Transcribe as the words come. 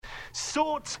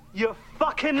Sort your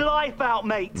fucking life out,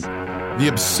 mate. The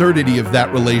absurdity of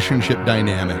that relationship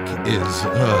dynamic is,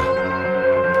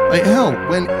 like, hell,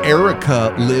 when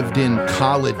Erica lived in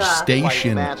College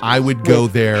Station, I would go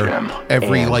there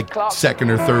every, second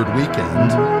or third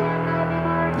weekend.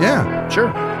 Yeah. Sure.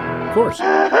 Of course.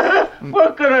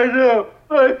 What can I do?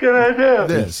 What can I do?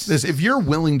 This, if you're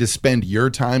willing to spend your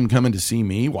time coming to see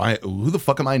me, who the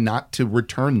fuck am I not to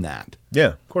return that?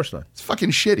 Yeah, of course not. It's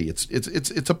fucking shitty.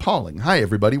 It's appalling. Hi,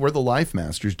 everybody. We're the Life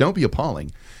Masters. Don't be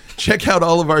appalling. Check out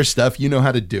all of our stuff. You know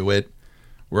how to do it.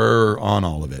 We're on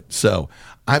all of it. So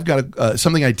I've got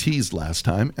something I teased last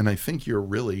time, and I think you're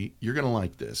going to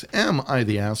like this. Am I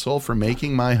the asshole for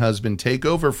making my husband take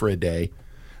over for a day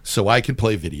so I could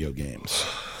play video games?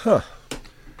 Huh.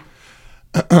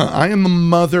 I am the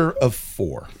mother of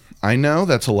 4. I know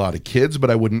that's a lot of kids,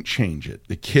 but I wouldn't change it.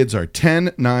 The kids are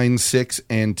 10, 9, 6,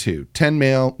 and 2. 10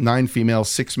 male, 9 female,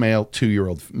 6 male,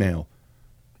 2-year-old male.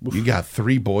 Oof. You got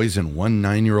 3 boys and 1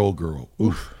 9-year-old girl.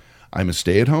 Oof. I'm a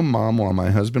stay-at-home mom while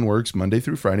my husband works Monday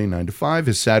through Friday, 9 to 5.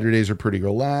 His Saturdays are pretty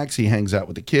relaxed. He hangs out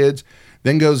with the kids,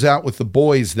 then goes out with the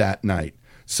boys that night.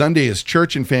 Sunday is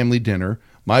church and family dinner.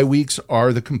 My weeks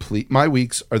are the complete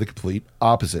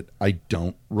opposite. I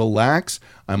don't relax.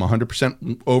 I'm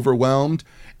 100% overwhelmed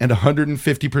and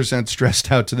 150%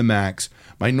 stressed out to the max.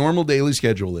 My normal daily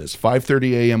schedule is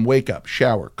 5:30 a.m. wake up,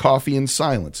 shower, coffee in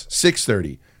silence,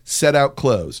 6:30, set out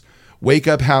clothes, wake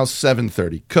up house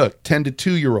 7:30, cook, 10 to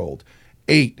 2-year-old,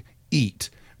 8, eat,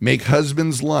 make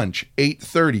husband's lunch,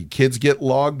 8:30, kids get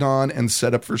logged on and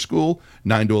set up for school,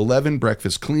 9 to 11,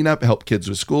 breakfast cleanup, help kids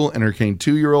with school, entertain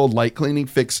 2-year-old, light cleaning,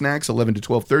 fix snacks, 11 to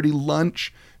 12:30,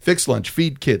 lunch, fix lunch,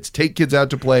 feed kids, take kids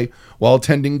out to play while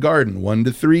tending garden, 1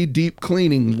 to 3, deep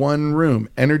cleaning, 1 room,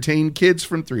 entertain kids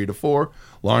from 3 to 4,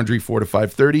 laundry 4 to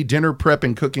 5:30, dinner prep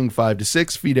and cooking 5 to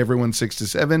 6, feed everyone 6 to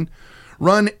 7,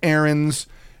 run errands,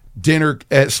 dinner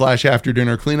 / after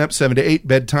dinner cleanup 7 to 8,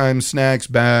 bedtime snacks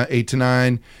 8 to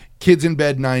 9, kids in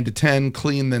bed 9 to 10,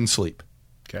 clean then sleep.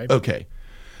 Okay.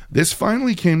 This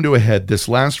finally came to a head this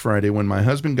last Friday when my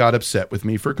husband got upset with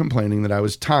me for complaining that I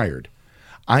was tired.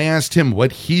 I asked him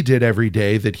what he did every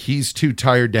day that he's too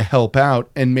tired to help out,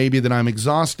 and maybe that I'm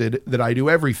exhausted that I do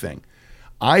everything.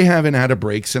 I haven't had a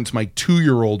break since my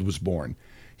 2-year-old was born.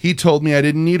 He told me I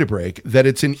didn't need a break, that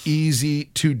it's easy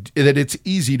to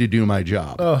do my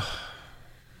job. Ugh.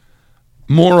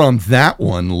 More on that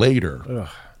one later.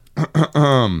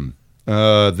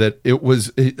 That it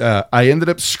was. I ended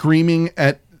up screaming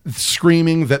that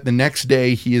the next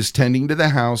day he is tending to the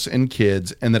house and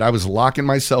kids, and that I was locking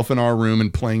myself in our room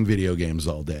and playing video games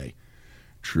all day.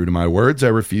 True to my words, I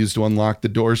refused to unlock the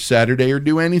door Saturday or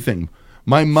do anything.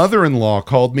 My mother-in-law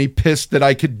called me pissed that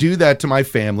I could do that to my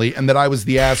family and that I was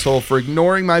the asshole for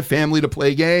ignoring my family to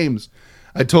play games.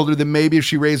 I told her that maybe if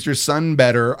she raised her son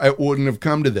better, I wouldn't have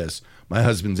come to this. My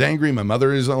husband's angry, my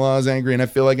mother-in-law is angry, and I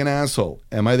feel like an asshole.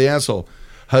 Am I the asshole?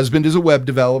 Husband is a web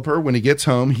developer. When he gets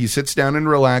home, he sits down and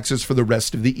relaxes for the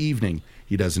rest of the evening.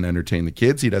 He doesn't entertain the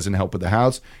kids. He doesn't help with the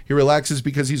house. He relaxes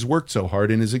because he's worked so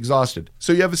hard and is exhausted.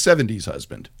 So you have a 70s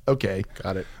husband. Okay.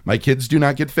 Got it. My kids do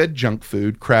not get fed junk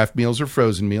food, craft meals, or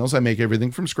frozen meals. I make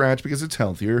everything from scratch because it's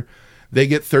healthier. They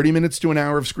get 30 minutes to an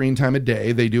hour of screen time a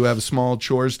day. They do have small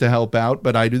chores to help out,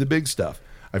 but I do the big stuff.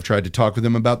 I've tried to talk with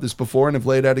him about this before and have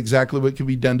laid out exactly what can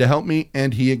be done to help me,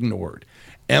 and he ignored.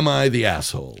 Am I the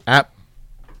asshole?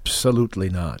 Absolutely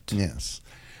not. Yes.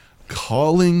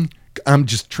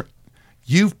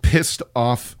 You've pissed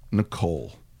off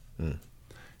Nicole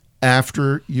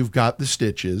after you've got the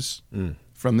stitches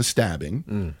from the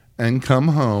stabbing and come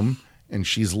home and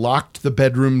she's locked the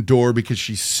bedroom door because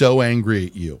she's so angry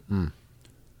at you.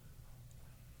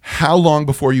 How long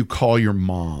before you call your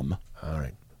mom? All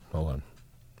right. Hold on.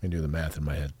 Let me do the math in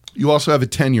my head. You also have a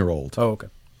 10-year-old. Oh, okay.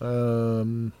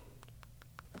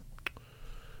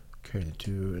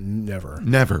 Never.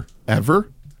 Never.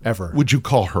 Ever? Ever. Would you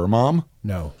call her mom?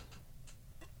 No.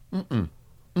 Mm-mm.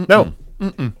 No.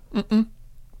 Mm-mm. Mm-mm.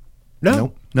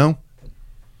 No. No.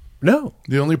 No.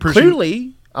 The only person...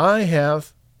 Clearly, I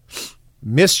have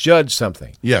misjudged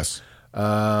something. Yes.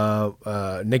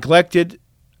 Neglected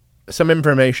some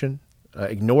information,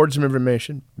 ignored some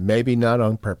information, maybe not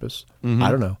on purpose. Mm-hmm.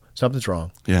 I don't know. Something's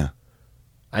wrong. Yeah.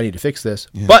 I need to fix this.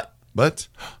 Yeah. But I'm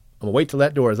going to wait till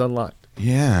that door is unlocked.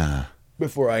 Yeah.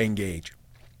 Before I engage.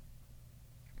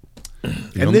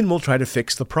 Then we'll try to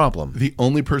fix the problem. The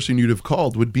only person you'd have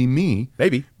called would be me.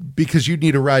 Maybe. Because you'd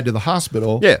need a ride to the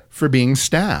hospital for being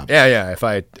stabbed. Yeah. If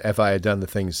I had done the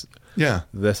things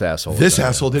this asshole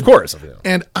did. Of course.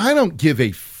 And I don't give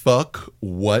a fuck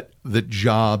what the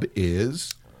job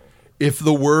is. if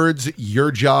the words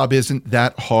 "your job isn't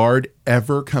that hard"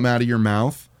 ever come out of your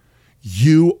mouth,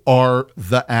 you are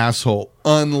the asshole.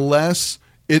 Unless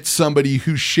it's somebody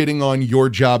who's shitting on your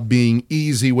job being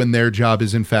easy when their job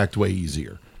is in fact way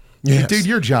easier. Yes. Dude,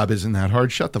 your job isn't that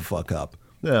hard. Shut the fuck up.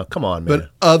 No, come on, man. But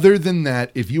other than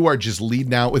that, if you are just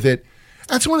leading out with it,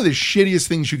 that's one of the shittiest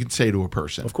things you could say to a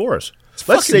person. Of course. It's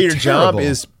Let's say fucking your job terrible.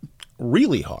 is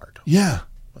really hard. Yeah.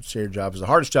 Let's say your job is the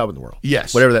hardest job in the world.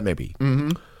 Yes. Whatever that may be.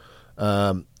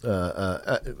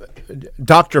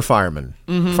 Doctor, fireman.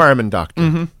 Fireman,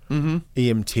 doctor.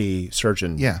 EMT,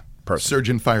 surgeon. Yeah. Person.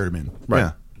 Surgeon fireman. Right.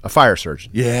 Yeah. A fire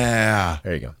surgeon. Yeah.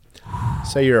 There you go.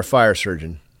 Say you're a fire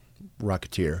surgeon,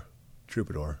 rocketeer,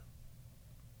 troubadour.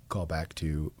 Call back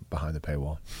to behind the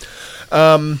paywall.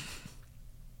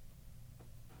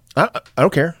 I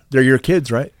don't care. They're your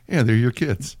kids, right? Yeah, they're your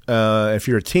kids. If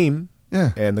you're a team,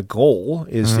 Yeah. and the goal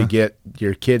is to get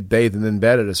your kid bathed and in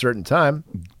bed at a certain time,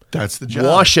 That's the job.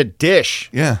 wash a dish.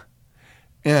 Yeah.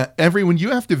 Yeah. Everyone,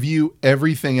 you have to view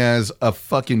everything as a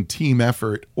fucking team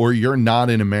effort or you're not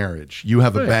in a marriage. You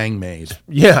have a bang made.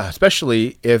 Yeah,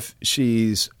 especially if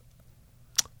she's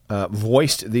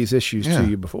voiced these issues Yeah. to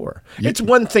you before. It's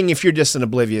one thing if you're just an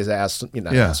oblivious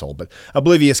asshole, but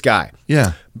oblivious guy.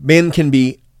 Yeah. Men can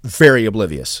be very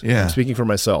oblivious. Yeah. I'm speaking for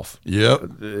myself.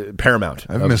 Yep. Paramount.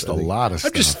 I've missed a lot of I'm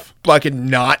stuff. just fucking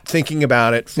not thinking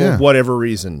about it for Yeah. whatever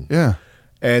reason. Yeah.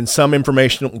 And some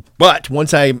information, but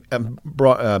once I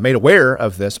made aware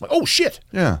of this, I'm like, oh shit.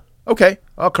 Yeah. Okay,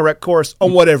 I'll correct course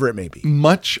on whatever it may be.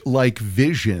 Much like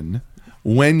vision,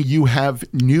 when you have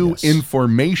new Yes.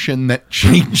 information that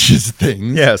changes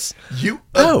things, Yes. you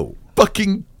Oh.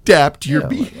 fucking adapt your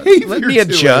behavior. Let me to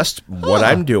adjust it. what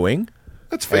I'm doing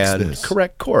Let's fix and this.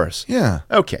 correct course. Yeah.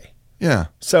 Okay. Yeah.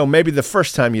 So maybe the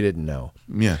first time you didn't know,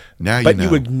 Yeah. Now but you know.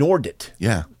 you ignored it.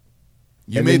 Yeah.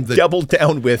 You and made then the doubled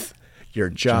down with your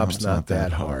job's job's not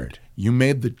that hard. You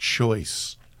made the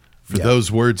choice for Yeah. those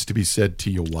words to be said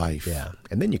to your wife. Yeah.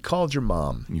 And then you called your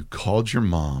mom. And you called your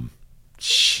mom.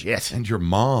 Shit. And your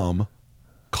mom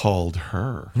called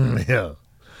her. Yeah.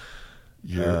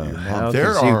 Your mom. How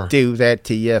There could are. you do that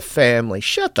to your family?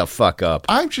 Shut the fuck up.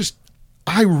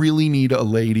 I really need a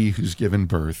lady who's given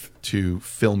birth to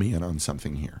fill me in on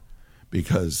something here,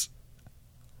 because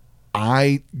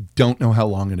I don't know how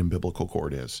long an umbilical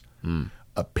cord is.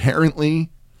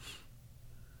 Apparently,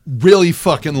 really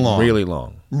fucking long. Really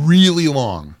long. Really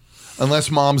long.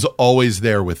 Unless mom's always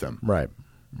there with them. Right.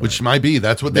 Which might be.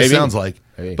 That's what this Maybe. sounds like.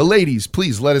 Maybe. But ladies,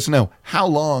 please let us know. How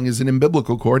long is an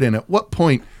umbilical cord, and at what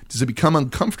point does it become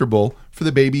uncomfortable for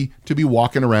the baby to be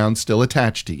walking around still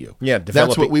attached to you? Yeah.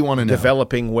 That's what we want to know.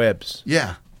 Developing webs.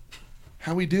 Yeah.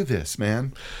 How we do this,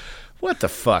 man. What the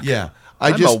fuck? Yeah.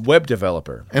 I'm a web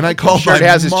developer. And I call sure my it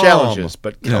has its mom. challenges,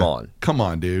 but come Yeah. on. Come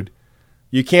on, dude.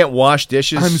 You can't wash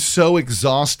dishes. I'm so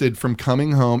exhausted from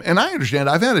coming home. And I understand.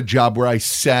 I've had a job where I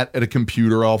sat at a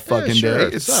computer all fucking sure, day.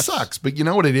 it It sucks. sucks. But you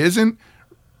know what it isn't?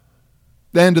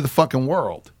 The end of the fucking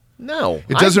world. No.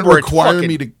 It doesn't require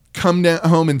me to come down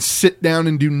home and sit down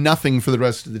and do nothing for the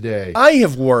rest of the day. I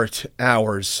have worked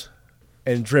hours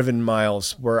and driven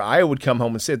miles where I would come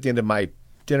home and sit at the end of my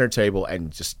dinner table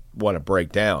and just want to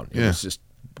break down. It Yeah. was just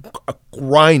a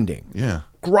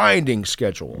grinding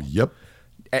schedule. Yep.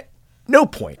 At no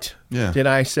point Yeah. did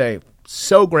I say,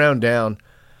 so ground down,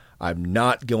 I'm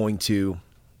not going to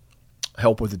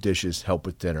help with the dishes, help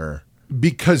with dinner.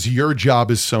 Because your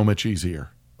job is so much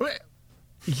easier.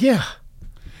 Yeah.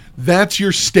 That's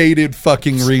your stated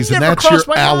fucking reason. never That's your crossed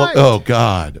my mind. Oh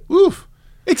God. Oof.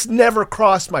 It's never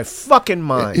crossed my fucking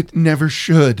mind. It never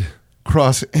should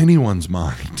cross anyone's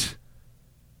mind.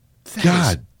 That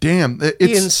God damn. is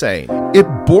It's insane. It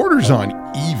borders on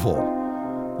evil.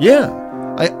 Yeah.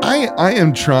 I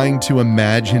am trying to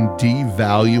imagine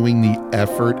devaluing the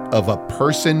effort of a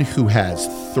person who has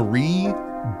 3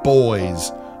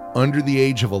 boys under the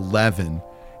age of 11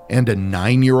 and a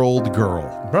 9-year-old girl.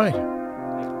 Right.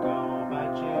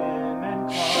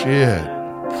 Shit.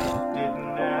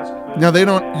 Now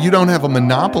you don't have a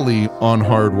monopoly on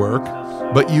hard work,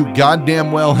 but you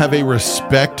goddamn well have a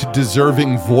respect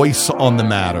deserving voice on the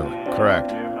matter.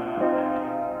 Correct.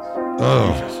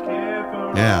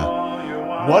 Oh. Yeah.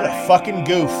 What a fucking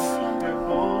goof.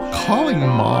 Calling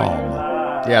mom.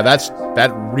 Yeah,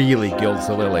 that really gilds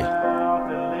the lily.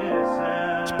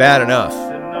 It's bad enough.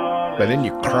 But then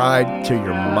you cried to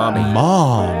your mommy.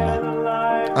 Mom.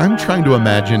 I'm trying to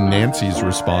imagine Nancy's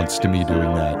response to me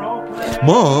doing that.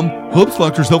 Mom, Hope's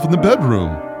locked herself in the bedroom.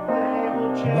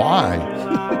 Why?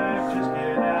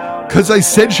 Because I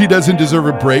said she doesn't deserve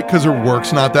a break because her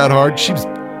work's not that hard. She's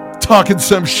talking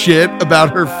some shit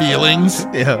about her feelings.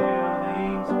 Yeah.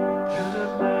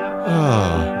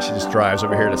 Oh. She just drives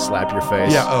over here to slap your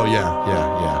face. Yeah. Oh,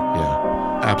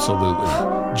 yeah. Absolutely.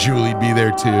 Julie'd be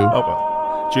there too. Oh,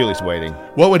 well, Julie's waiting.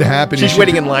 What would happen? She's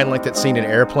waiting in line like that scene in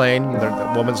Airplane.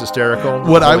 The woman's hysterical.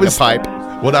 What I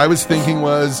was thinking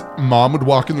was, Mom would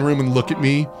walk in the room and look at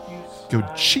me, go,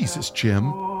 Jesus,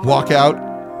 Jim. Walk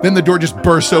out. Then the door just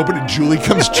bursts open and Julie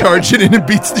comes charging in and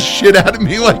beats the shit out of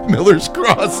me like Miller's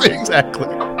Crossing. Exactly.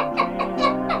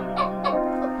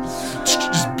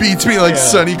 Just beats me like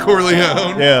Sonny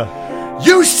Corleone. Yeah.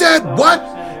 You said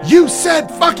what? You said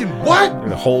fucking what?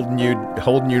 And holding you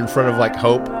in front of like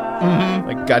Hope. Mm-hmm.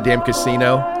 Like goddamn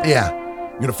casino. Yeah.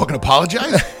 You gonna fucking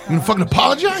apologize? You gonna fucking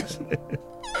apologize?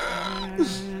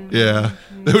 Yeah.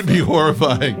 That would be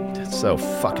horrifying. That's so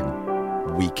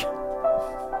fucking weak.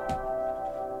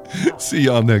 See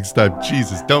y'all next time.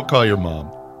 Jesus, don't call your mom.